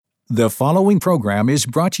The following program is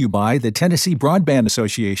brought to you by the Tennessee Broadband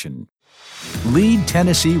Association. Lead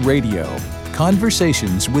Tennessee Radio.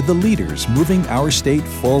 Conversations with the leaders moving our state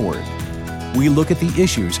forward. We look at the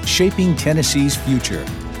issues shaping Tennessee's future: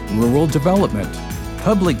 rural development,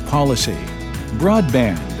 public policy,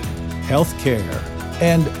 broadband, health care,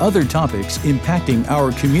 and other topics impacting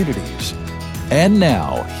our communities. And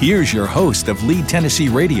now, here's your host of Lead Tennessee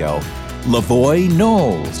Radio, Lavoy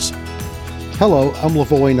Knowles. Hello, I'm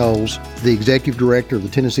Lavoy Knowles, the Executive Director of the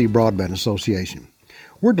Tennessee Broadband Association.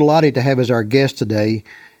 We're delighted to have as our guest today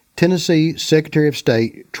Tennessee Secretary of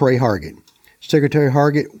State Tre Hargett. Secretary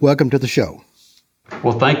Hargett, welcome to the show.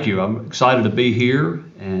 Well, thank you. I'm excited to be here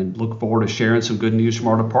and look forward to sharing some good news from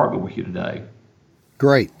our department with you today.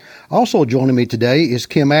 Great. Also joining me today is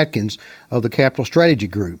Kim Atkins of the Capital Strategy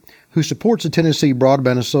Group, who supports the Tennessee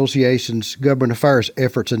Broadband Association's government affairs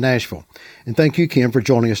efforts in Nashville. And thank you, Kim, for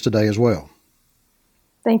joining us today as well.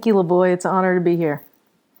 Thank you, Lavoy. It's an honor to be here.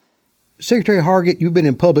 Secretary Hargett, you've been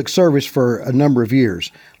in public service for a number of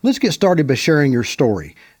years. Let's get started by sharing your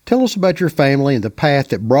story. Tell us about your family and the path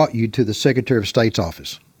that brought you to the Secretary of State's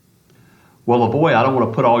office. Well, Lavoy, I don't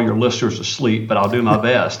want to put all your listeners to sleep, but I'll do my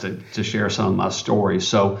best to share some of my stories.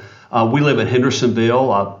 So we live in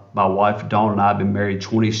Hendersonville. My wife, Dawn, and I have been married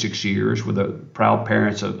 26 years. We're the proud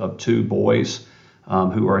parents of two boys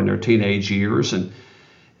who are in their teenage years.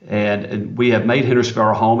 And we have made Hendersonville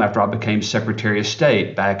our home after I became Secretary of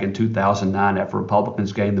State back in 2009 after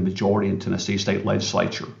Republicans gained the majority in Tennessee State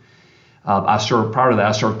Legislature. Prior to that,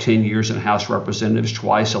 I served 10 years in House of Representatives,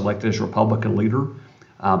 twice elected as Republican leader.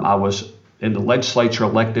 I was in the legislature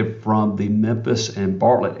elected from the Memphis and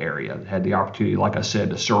Bartlett area. Had the opportunity, like I said,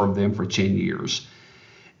 to serve them for 10 years.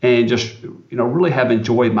 And just, really have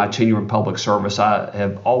enjoyed my tenure in public service. I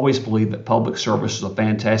have always believed that public service is a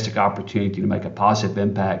fantastic opportunity to make a positive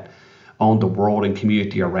impact on the world and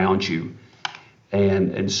community around you.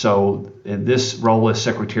 And so in this role as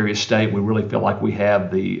Secretary of State, we really feel like we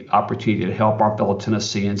have the opportunity to help our fellow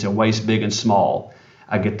Tennesseans in ways big and small.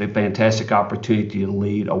 I get the fantastic opportunity to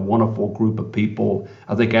lead a wonderful group of people.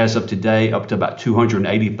 I think as of today, up to about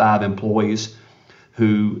 285 employees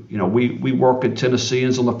who, we work with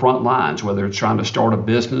Tennesseans on the front lines, whether they're trying to start a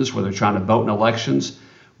business, whether they're trying to vote in elections,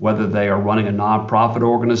 whether they are running a nonprofit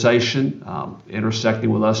organization, intersecting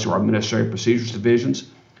with us through our Administrative Procedures divisions,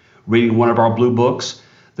 reading one of our blue books.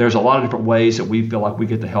 There's a lot of different ways that we feel like we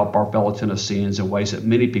get to help our fellow Tennesseans in ways that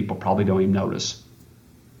many people probably don't even notice.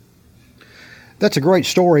 That's a great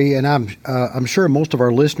story, and I'm sure most of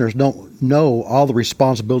our listeners don't know all the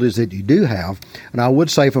responsibilities that you do have. And I would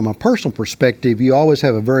say, from a personal perspective, you always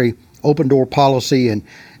have a very open door policy, and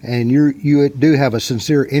you do have a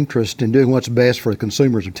sincere interest in doing what's best for the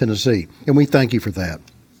consumers of Tennessee, and we thank you for that.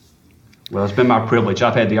 Well, it's been my privilege.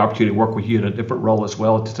 I've had the opportunity to work with you in a different role as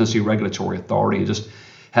well at the Tennessee Regulatory Authority, and just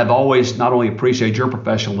have always not only appreciated your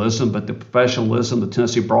professionalism, but the professionalism of the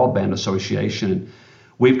Tennessee Broadband Association.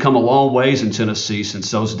 We've come a long ways in Tennessee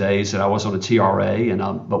since those days that I was on the TRA,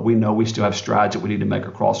 but we know we still have strides that we need to make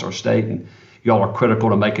across our state, and y'all are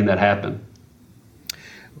critical to making that happen.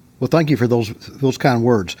 Well, thank you for those kind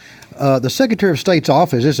words. The Secretary of State's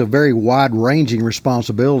office is a very wide-ranging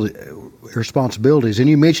responsibilities, and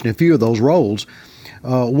you mentioned a few of those roles.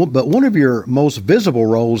 But one of your most visible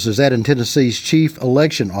roles is that in Tennessee's Chief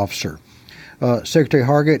Election Officer. Secretary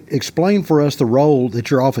Hargett, explain for us the role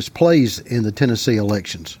that your office plays in the Tennessee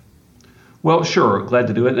elections. Well, sure. Glad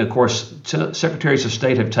to do it. And, of course, Secretaries of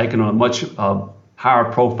State have taken on a much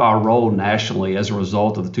higher profile role nationally as a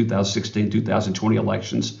result of the 2016-2020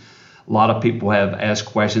 elections. A lot of people have asked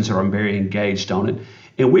questions and are very engaged on it.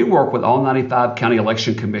 And we work with all 95 county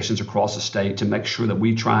election commissions across the state to make sure that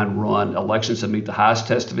we try and run elections that meet the highest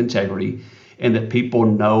test of integrity and that people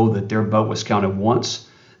know that their vote was counted once,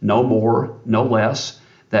 no more, no less.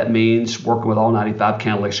 That means working with all 95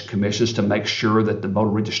 county election commissions to make sure that the voter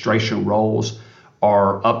registration rolls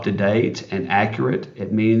are up to date and accurate.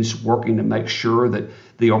 It means working to make sure that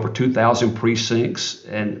the over 2,000 precincts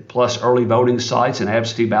and plus early voting sites and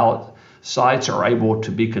absentee ballot sites are able to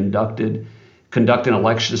be conducting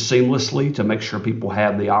elections seamlessly to make sure people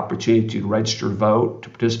have the opportunity to register to vote, to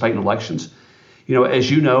participate in elections. As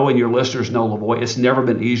you know, and your listeners know, Lavoy, it's never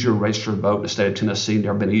been easier to register to vote in the state of Tennessee,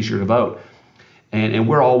 never been easier to vote. And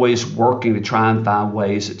we're always working to try and find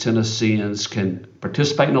ways that Tennesseans can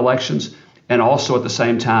participate in elections and also at the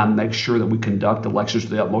same time make sure that we conduct elections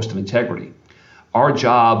with the utmost of integrity. Our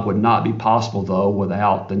job would not be possible, though,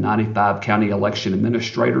 without the 95 county election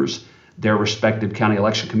administrators, their respective county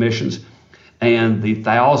election commissions, and the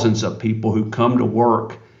thousands of people who come to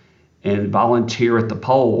work and volunteer at the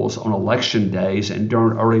polls on election days and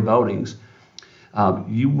during early votings.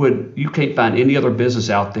 You can't find any other business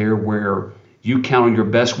out there where you count on your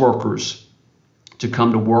best workers to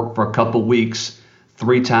come to work for a couple of weeks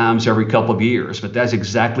 3 times every couple of years, but that's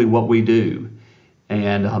exactly what we do.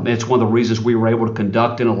 And it's one of the reasons we were able to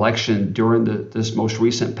conduct an election during this most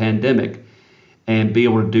recent pandemic and be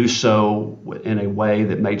able to do so in a way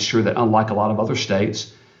that made sure that, unlike a lot of other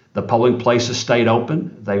states, the polling places stayed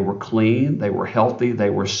open, they were clean, they were healthy, they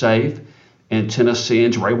were safe, and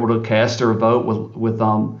Tennesseans were able to cast their vote with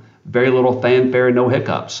very little fanfare and no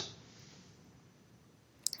hiccups.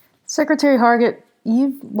 Secretary Hargett,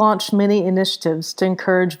 you've launched many initiatives to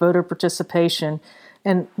encourage voter participation,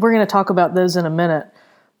 and we're going to talk about those in a minute.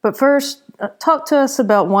 But first, talk to us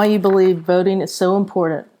about why you believe voting is so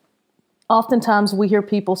important. Oftentimes we hear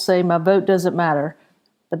people say, my vote doesn't matter,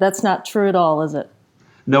 but that's not true at all, is it?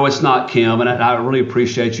 No, it's not, Kim, and I really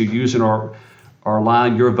appreciate you using our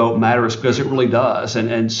line, your vote matters, because it really does.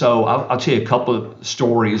 And so I'll tell you a couple of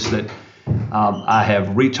stories that I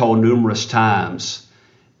have retold numerous times.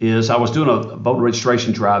 I was doing a voter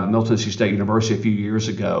registration drive at Middle Tennessee State University a few years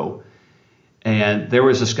ago, and there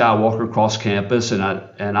was this guy walking across campus, and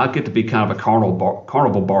I get to be kind of a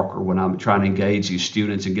carnival barker when I'm trying to engage these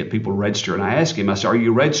students and get people to register. And I asked him, I said, "Are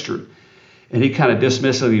you registered?" And he kind of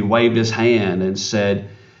dismissively waved his hand and said,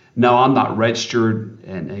 "No, I'm not registered."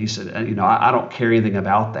 And he said, I don't care anything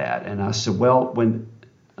about that. And I said, "Well,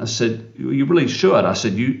 you really should." I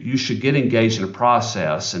said, you should get engaged in a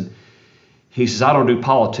process. And he says, "I don't do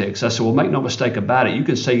politics." I said, "Well, make no mistake about it. You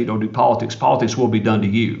can say you don't do politics. Politics will be done to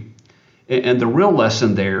you." And the real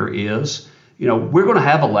lesson there is, we're going to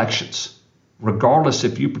have elections, regardless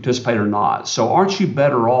if you participate or not. So aren't you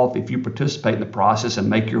better off if you participate in the process and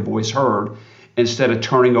make your voice heard instead of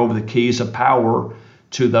turning over the keys of power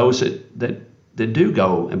to those that do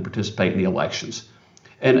go and participate in the elections?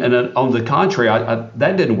 And on the contrary,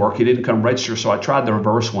 that didn't work. He didn't come register, so I tried the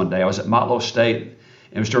reverse one day. I was at Motlow State, and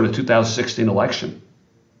it was during the 2016 election.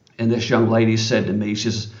 And this young lady said to me,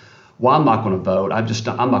 she says, "Well, I'm not going to vote.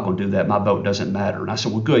 I'm not going to do that. My vote doesn't matter." And I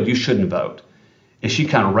said, "Well, good, you shouldn't vote." And she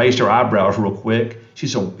kind of raised her eyebrows real quick. She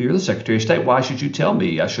said, "Well, you're the Secretary of State. Why should you tell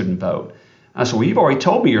me I shouldn't vote?" I said, "Well, you've already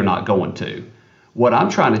told me you're not going to. What I'm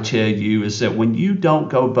trying to tell you is that when you don't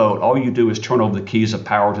go vote, all you do is turn over the keys of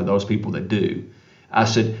power to those people that do." I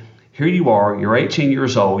said, "Here you are, you're 18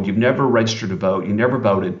 years old, you've never registered to vote, you never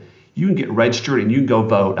voted. You can get registered and you can go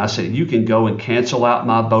vote." I said, "You can go and cancel out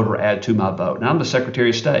my vote or add to my vote." And I'm the Secretary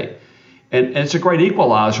of State. And it's a great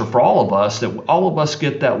equalizer for all of us that all of us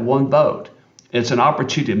get that one vote. It's an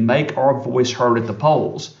opportunity to make our voice heard at the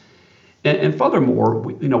polls. And furthermore,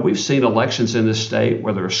 we've seen elections in this state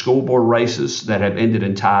where there are school board races that have ended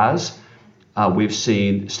in ties. We've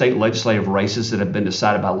seen state legislative races that have been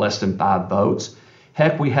decided by less than 5 votes.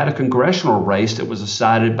 Heck, we had a congressional race that was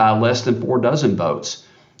decided by less than 4 dozen votes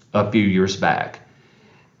a few years back.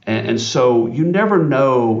 And so you never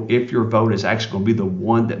know if your vote is actually going to be the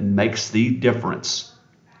one that makes the difference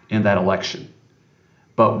in that election.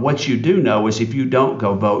 But what you do know is if you don't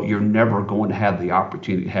go vote, you're never going to have the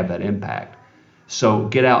opportunity to have that impact. So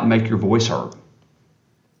get out and make your voice heard.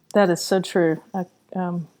 That is so true. I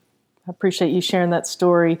appreciate you sharing that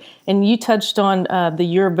story. And you touched on the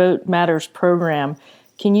Your Vote Matters program.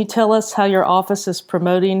 Can you tell us how your office is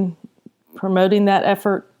promoting that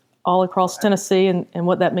effort all across Tennessee and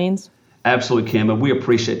what that means? Absolutely, Kim. And we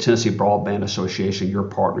appreciate Tennessee Broadband Association, your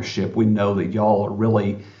partnership. We know that y'all are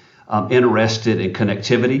really interested in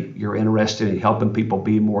connectivity. You're interested in helping people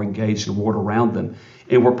be more engaged in the world around them.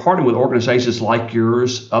 And we're partnering with organizations like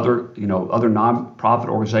yours, other nonprofit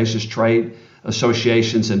organizations, trade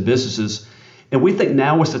associations, and businesses. And we think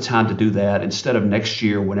now is the time to do that instead of next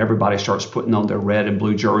year when everybody starts putting on their red and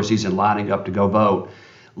blue jerseys and lining up to go vote.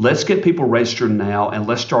 Let's get people registered now, and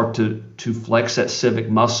let's start to flex that civic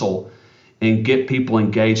muscle and get people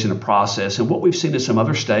engaged in the process. And what we've seen in some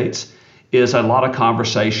other states is a lot of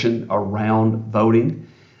conversation around voting,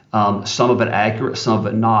 some of it accurate, some of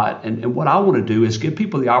it not. And what I want to do is give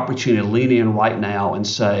people the opportunity to lean in right now and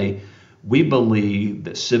say, we believe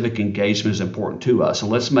that civic engagement is important to us. And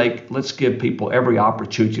let's give people every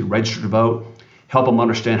opportunity to register to vote, help them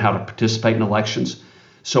understand how to participate in elections.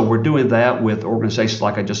 So we're doing that with organizations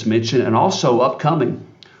like I just mentioned, and also upcoming,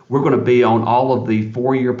 we're going to be on all of the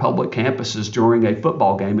 4-year public campuses during a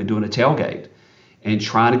football game and doing a tailgate and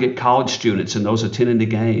trying to get college students and those attending the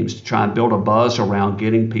games to try and build a buzz around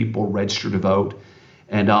getting people registered to vote.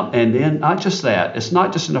 And then not just that, it's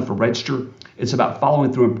not just enough to register, it's about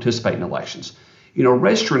following through and participating in elections.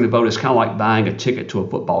 Registering to vote is kind of like buying a ticket to a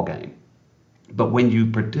football game. But when you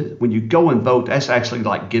go and vote, that's actually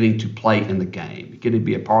like getting to play in the game, getting to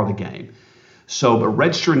be a part of the game. So, but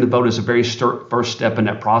registering to vote is a very first step in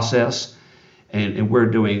that process. And we're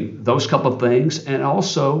doing those couple of things. And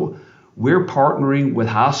also, we're partnering with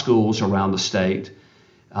high schools around the state.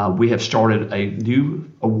 We have started a new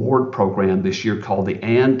award program this year called the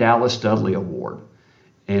Ann Dallas Dudley Award.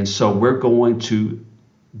 And so we're going to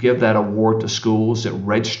give that award to schools that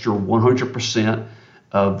register 100%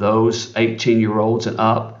 of those 18-year-olds and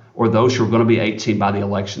up, or those who are going to be 18 by the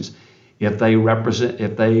elections. If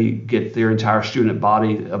they get their entire student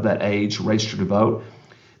body of that age registered to vote,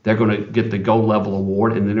 they're going to get the gold level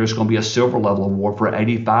award, and then there's going to be a silver level award for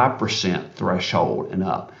 85% threshold and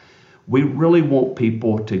up. We really want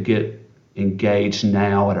people to get engaged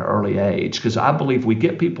now at an early age, because I believe we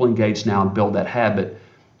get people engaged now and build that habit,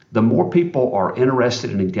 the more people are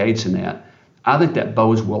interested and engaged in that, I think that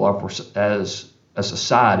bodes well for as a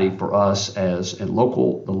society for us as the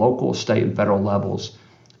local, state, and federal levels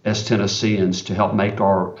as Tennesseans to help make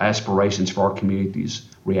our aspirations for our communities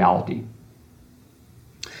reality.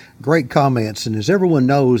 Great comments. And as everyone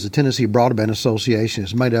knows, the Tennessee Broadband Association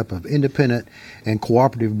is made up of independent and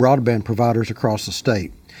cooperative broadband providers across the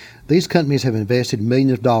state. These companies have invested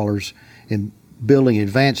millions of dollars in building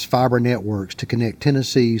advanced fiber networks to connect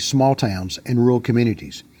Tennessee's small towns and rural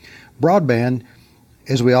communities. Broadband,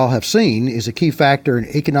 as we all have seen, is a key factor in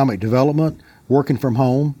economic development, working from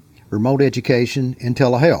home, remote education, and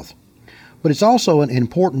telehealth. But it's also an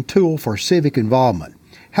important tool for civic involvement.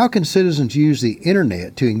 How can citizens use the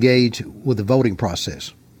internet to engage with the voting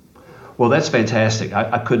process? Well, that's fantastic.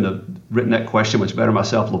 I couldn't have written that question much better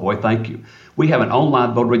myself, LaVoy. Thank you. We have an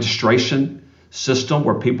online voter registration system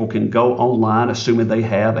where people can go online, assuming they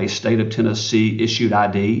have a state of Tennessee issued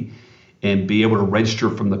ID, and be able to register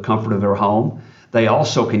from the comfort of their home. They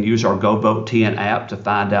also can use our GoVoteTN app to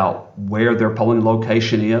find out where their polling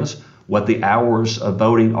location is, what the hours of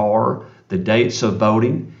voting are, the dates of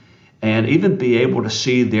voting, and even be able to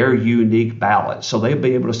see their unique ballot. So they'll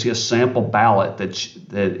be able to see a sample ballot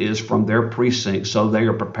that is from their precinct, so they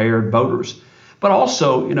are prepared voters. But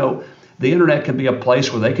also, the internet can be a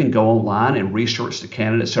place where they can go online and research the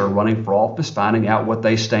candidates that are running for office, finding out what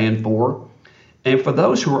they stand for. And for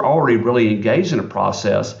those who are already really engaged in the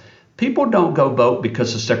process, people don't go vote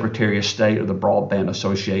because the Secretary of State or the Broadband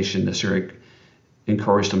Association necessarily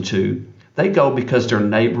encouraged them to. They go because their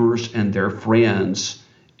neighbors and their friends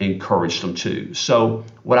encouraged them to. So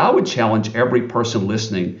what I would challenge every person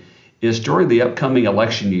listening is during the upcoming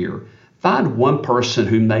election year, find one person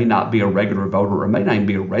who may not be a regular voter or may not even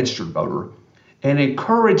be a registered voter and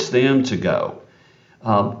encourage them to go.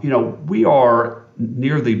 We are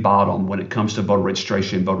near the bottom when it comes to voter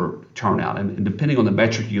registration and voter turnout. And depending on the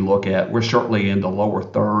metric you look at, we're certainly in the lower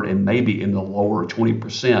third and maybe in the lower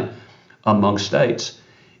 20% among states.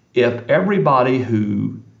 If everybody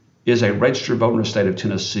who is a registered voter in the state of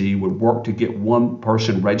Tennessee would work to get one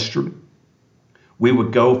person registered, we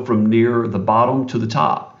would go from near the bottom to the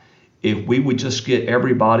top. If we would just get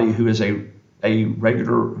everybody who is a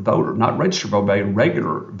regular voter, not registered voter, but a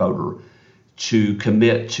regular voter, to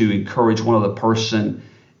commit to encourage one other person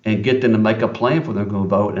and get them to make a plan for them to go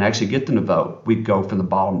vote and actually get them to vote, we'd go from the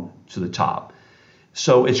bottom to the top.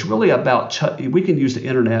 So it's really about, we can use the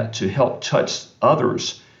internet to help touch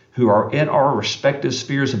others who are in our respective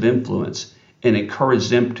spheres of influence and encourage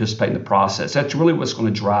them to participate in the process. That's really what's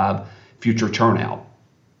going to drive future turnout.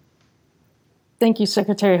 Thank you,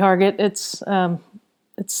 Secretary Hargett. It's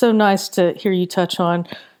so nice to hear you touch on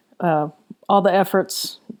all the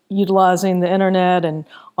efforts utilizing the internet and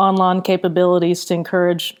online capabilities to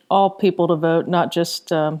encourage all people to vote, not just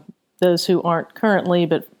those who aren't currently,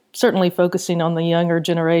 but certainly focusing on the younger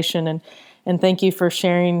generation. And thank you for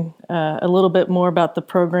sharing a little bit more about the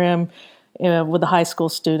program with the high school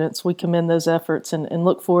students. We commend those efforts and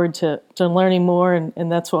look forward to learning more,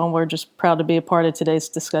 and that's why we're just proud to be a part of today's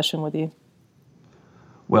discussion with you.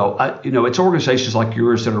 Well, it's organizations like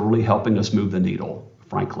yours that are really helping us move the needle.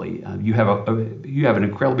 Frankly, you have an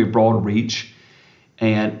incredibly broad reach,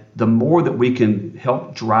 and the more that we can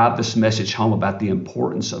help drive this message home about the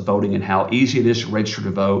importance of voting and how easy it is to register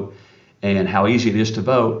to vote and how easy it is to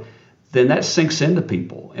vote, then that sinks into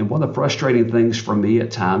people. And one of the frustrating things for me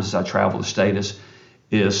at times as I travel the state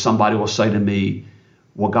is somebody will say to me,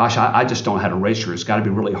 well, gosh, I just don't know how to register. It's got to be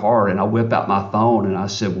really hard. And I whip out my phone and I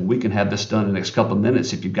said, well, we can have this done in the next couple of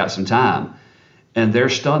minutes if you've got some time. And they're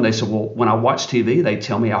stunned. They said, well, when I watch TV, they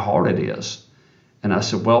tell me how hard it is. And I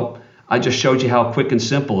said, well, I just showed you how quick and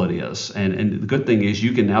simple it is. And the good thing is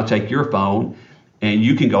you can now take your phone and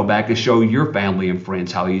you can go back and show your family and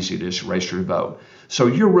friends how easy it is to register to vote. So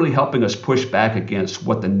you're really helping us push back against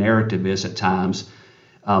what the narrative is at times.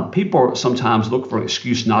 People sometimes look for an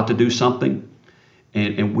excuse not to do something.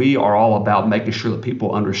 And we are all about making sure that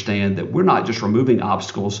people understand that we're not just removing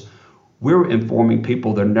obstacles, we're informing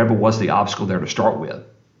people there never was the obstacle there to start with.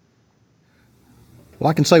 Well,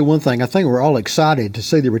 I can say one thing. I think we're all excited to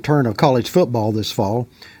see the return of college football this fall.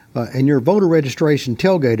 And your voter registration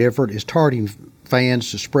tailgate effort is targeting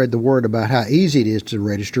fans to spread the word about how easy it is to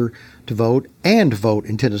register to vote and vote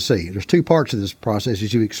in Tennessee. There's two parts of this process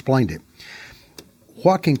as you explained it.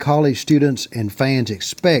 What can college students and fans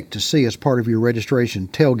expect to see as part of your registration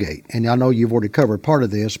tailgate? And I know you've already covered part of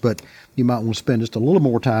this, but you might want to spend just a little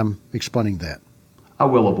more time explaining that. I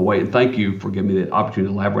will avoid, and thank you for giving me the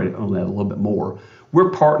opportunity to elaborate on that a little bit more. We're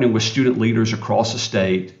partnering with student leaders across the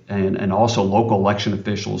state and also local election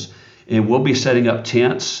officials, and we'll be setting up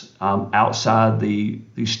tents outside the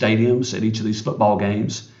stadiums at each of these football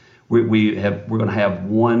games. We're going to have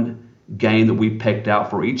one game that we picked out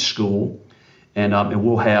for each school. And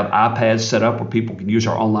we'll have iPads set up where people can use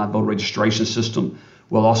our online voter registration system.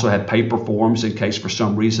 We'll also have paper forms in case for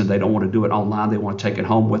some reason they don't want to do it online. They want to take it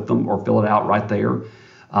home with them or fill it out right there.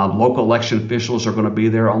 Local election officials are going to be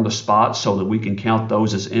there on the spot so that we can count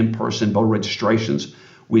those as in-person voter registrations,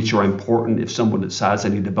 which are important if someone decides they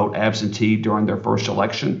need to vote absentee during their first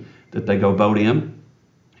election, that they go vote in.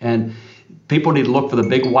 And people need to look for the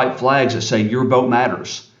big white flags that say your vote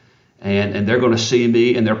matters. And they're going to see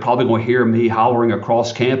me, and they're probably going to hear me hollering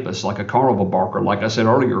across campus like a carnival barker, like I said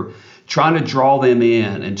earlier, trying to draw them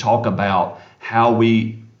in and talk about how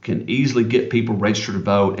we can easily get people registered to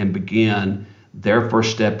vote and begin their first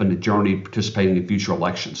step in the journey of participating in future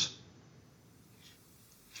elections.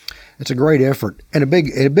 It's a great effort, and a big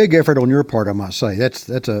effort on your part, I might say. That's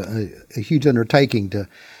a huge undertaking to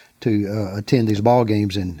attend these ball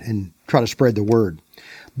games and try to spread the word.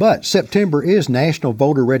 But September is National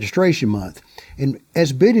Voter Registration Month. And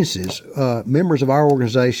as businesses, members of our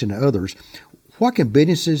organization and others, what can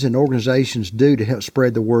businesses and organizations do to help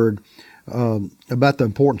spread the word about the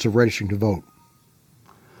importance of registering to vote?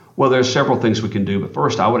 Well, there's several things we can do. But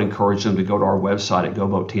first, I would encourage them to go to our website at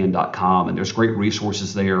govoteten.com, and there's great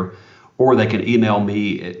resources there. Or they can email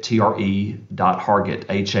me at tre.hargett, Hargett,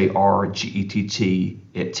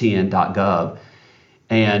 @tn.gov.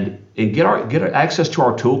 And get access to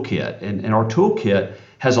our toolkit. And our toolkit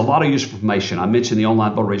has a lot of useful information. I mentioned the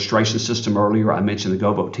online voter registration system earlier. I mentioned the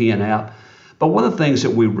GoVoteTN app. But one of the things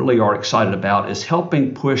that we really are excited about is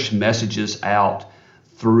helping push messages out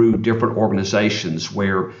through different organizations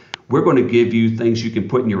where we're going to give you things you can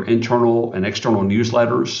put in your internal and external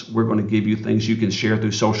newsletters. We're going to give you things you can share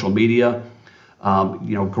through social media,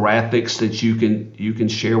 graphics that you can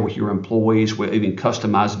share with your employees. We'll even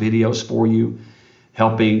customize videos for you,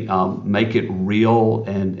 helping make it real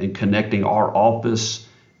and connecting our office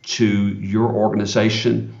to your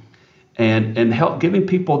organization, and help giving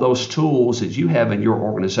people those tools that you have in your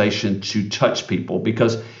organization to touch people.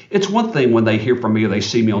 Because it's one thing when they hear from me or they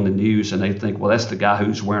see me on the news and they think, well, that's the guy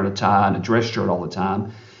who's wearing a tie and a dress shirt all the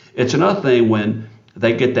time. It's another thing when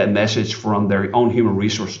they get that message from their own human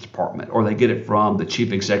resources department, or they get it from the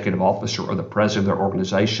chief executive officer or the president of their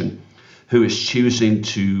organization, who is choosing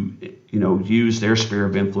to, use their sphere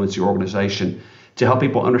of influence, the organization, to help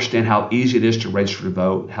people understand how easy it is to register to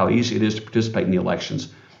vote, how easy it is to participate in the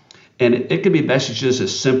elections. And it can be messages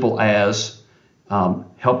as simple as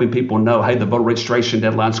helping people know, hey, the voter registration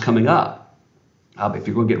deadline's coming up. If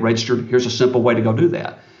you're going to get registered, here's a simple way to go do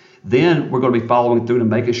that. Then we're going to be following through to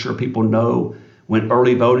making sure people know when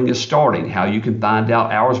early voting is starting, how you can find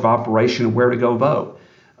out hours of operation and where to go vote.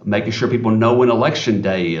 Making sure people know when election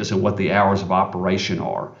day is and what the hours of operation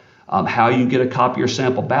are, how you can get a copy of your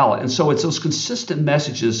sample ballot. And so it's those consistent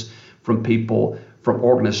messages from people, from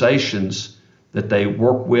organizations that they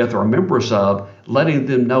work with or are members of, letting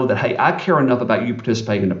them know that, hey, I care enough about you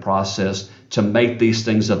participating in the process to make these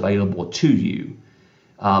things available to you.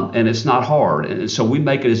 And it's not hard. And so we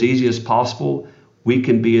make it as easy as possible. We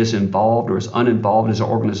can be as involved or as uninvolved as our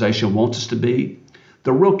organization wants us to be.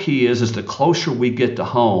 The real key is the closer we get to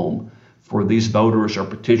home for these voters or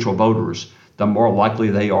potential voters, the more likely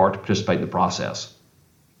they are to participate in the process.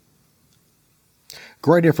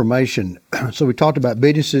 Great information. So we talked about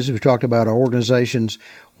businesses, we talked about our organizations.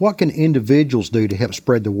 What can individuals do to help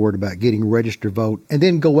spread the word about getting registered to vote and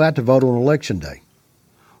then go out to vote on Election Day?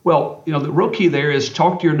 Well, the real key there is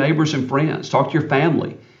talk to your neighbors and friends, talk to your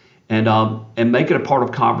family, and make it a part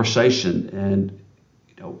of conversation, and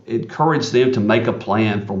encourage them to make a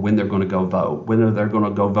plan for when they're going to go vote, whether they're going to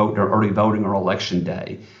go vote during early voting or Election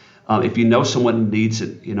Day. If you know someone needs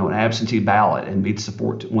an absentee ballot and meets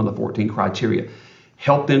one of the 14 criteria,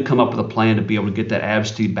 help them come up with a plan to be able to get that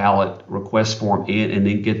absentee ballot request form in and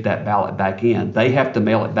then get that ballot back in. They have to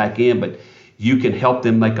mail it back in, but you can help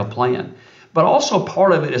them make a plan. But also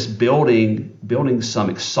part of it is building some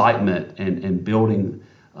excitement and building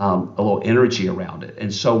a little energy around it.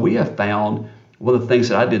 And so we have found one of the things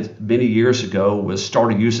that I did many years ago was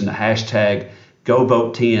started using the hashtag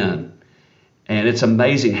 #GoVote10. And it's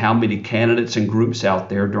amazing how many candidates and groups out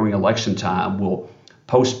there during election time will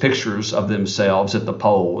post pictures of themselves at the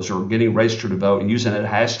polls or getting registered to vote and using that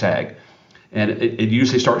hashtag. And it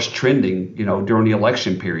usually starts trending, during the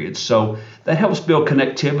election period. So that helps build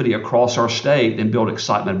connectivity across our state and build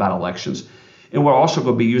excitement about elections. And we're also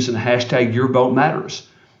going to be using the hashtag #YourVoteMatters.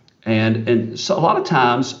 And so a lot of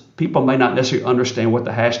times people may not necessarily understand what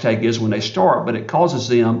the hashtag is when they start, but it causes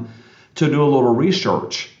them to do a little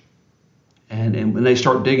research. And when they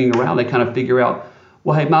start digging around, they kind of figure out,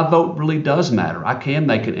 well, hey, my vote really does matter. I can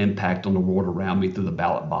make an impact on the world around me through the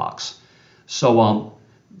ballot box. So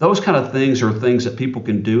those kind of things are things that people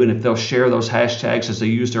can do. And if they'll share those hashtags as they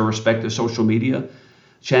use their respective social media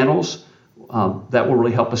channels, that will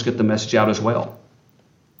really help us get the message out as well.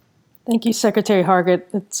 Thank you, Secretary Hargett.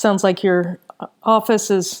 It sounds like your office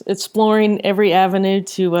is exploring every avenue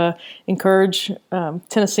to encourage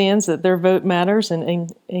Tennesseans that their vote matters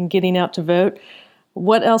and getting out to vote.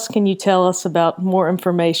 What else can you tell us about more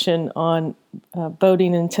information on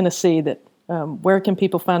voting in Tennessee? Where can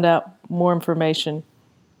people find out more information?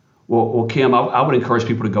 Well, Kim, I would encourage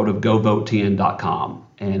people to go to govote10.com.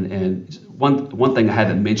 And one thing I had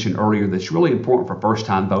to mention earlier that's really important for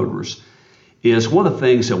first-time voters is one of the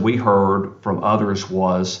things that we heard from others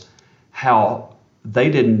was how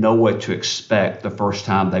they didn't know what to expect the first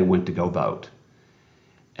time they went to go vote.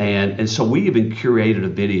 And so we even curated a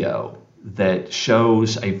video that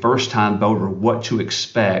shows a first-time voter what to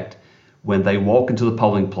expect when they walk into the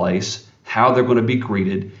polling place, how they're going to be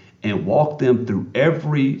greeted, and walk them through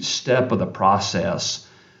every step of the process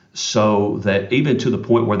so that even to the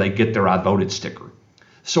point where they get their I voted sticker.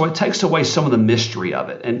 So it takes away some of the mystery of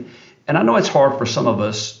it. And I know it's hard for some of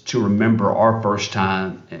us to remember our first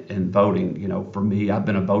time in voting. For me, I've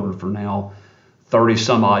been a voter for now 30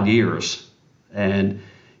 some odd years. And,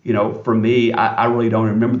 for me, I really don't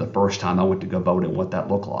remember the first time I went to go vote and what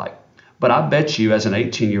that looked like. But I bet you as an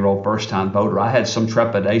 18-year-old first-time voter, I had some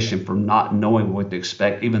trepidation from not knowing what to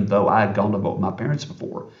expect, even though I had gone to vote with my parents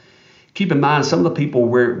before. Keep in mind, some of the people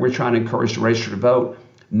we're trying to encourage to register to vote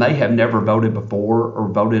may have never voted before or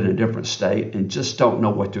voted in a different state and just don't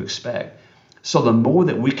know what to expect. So the more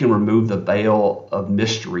that we can remove the veil of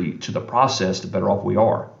mystery to the process, the better off we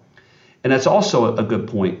are. And that's also a good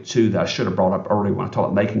point, too, that I should have brought up earlier when I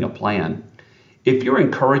talked about making a plan. If you're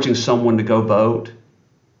encouraging someone to go vote,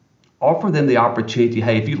 offer them the opportunity,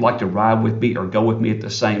 hey, if you'd like to ride with me or go with me at the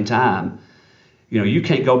same time, you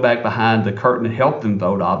can't go back behind the curtain and help them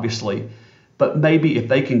vote, obviously. But maybe if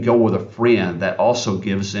they can go with a friend, that also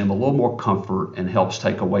gives them a little more comfort and helps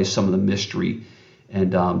take away some of the mystery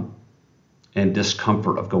and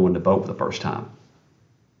discomfort of going to vote for the first time.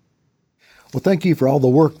 Well, thank you for all the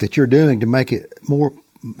work that you're doing to make it more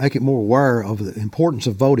aware of the importance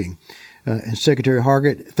of voting. And Secretary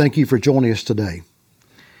Hargett, thank you for joining us today.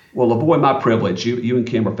 Well, LaVoy, my privilege. You and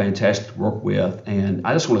Kim are fantastic to work with. And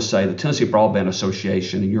I just want to say the Tennessee Broadband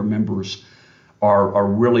Association and your members are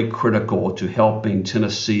really critical to helping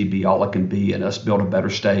Tennessee be all it can be and us build a better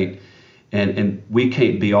state. And we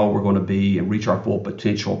can't be all we're going to be and reach our full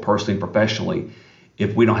potential personally and professionally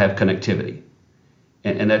if we don't have connectivity.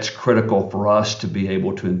 And that's critical for us to be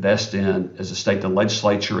able to invest in as a state. The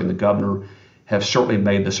legislature and the governor have certainly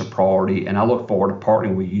made this a priority. And I look forward to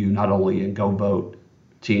partnering with you not only in Go Vote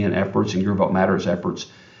 10 efforts and Your Vote Matters efforts,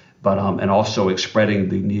 but and also spreading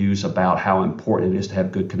the news about how important it is to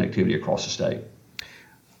have good connectivity across the state.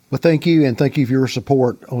 Well, thank you, and thank you for your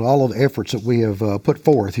support on all of the efforts that we have put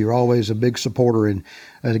forth. You're always a big supporter, and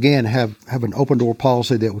again, have an open door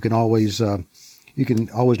policy that we can always you can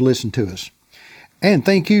always listen to us. And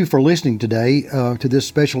thank you for listening today to this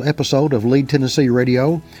special episode of Lead Tennessee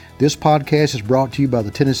Radio. This podcast is brought to you by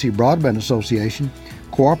the Tennessee Broadband Association,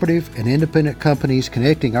 cooperative and independent companies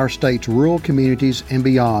connecting our state's rural communities and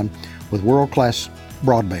beyond with world-class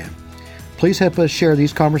broadband. Please help us share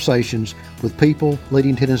these conversations with people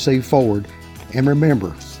leading Tennessee forward. And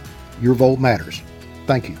remember, your vote matters.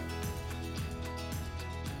 Thank you.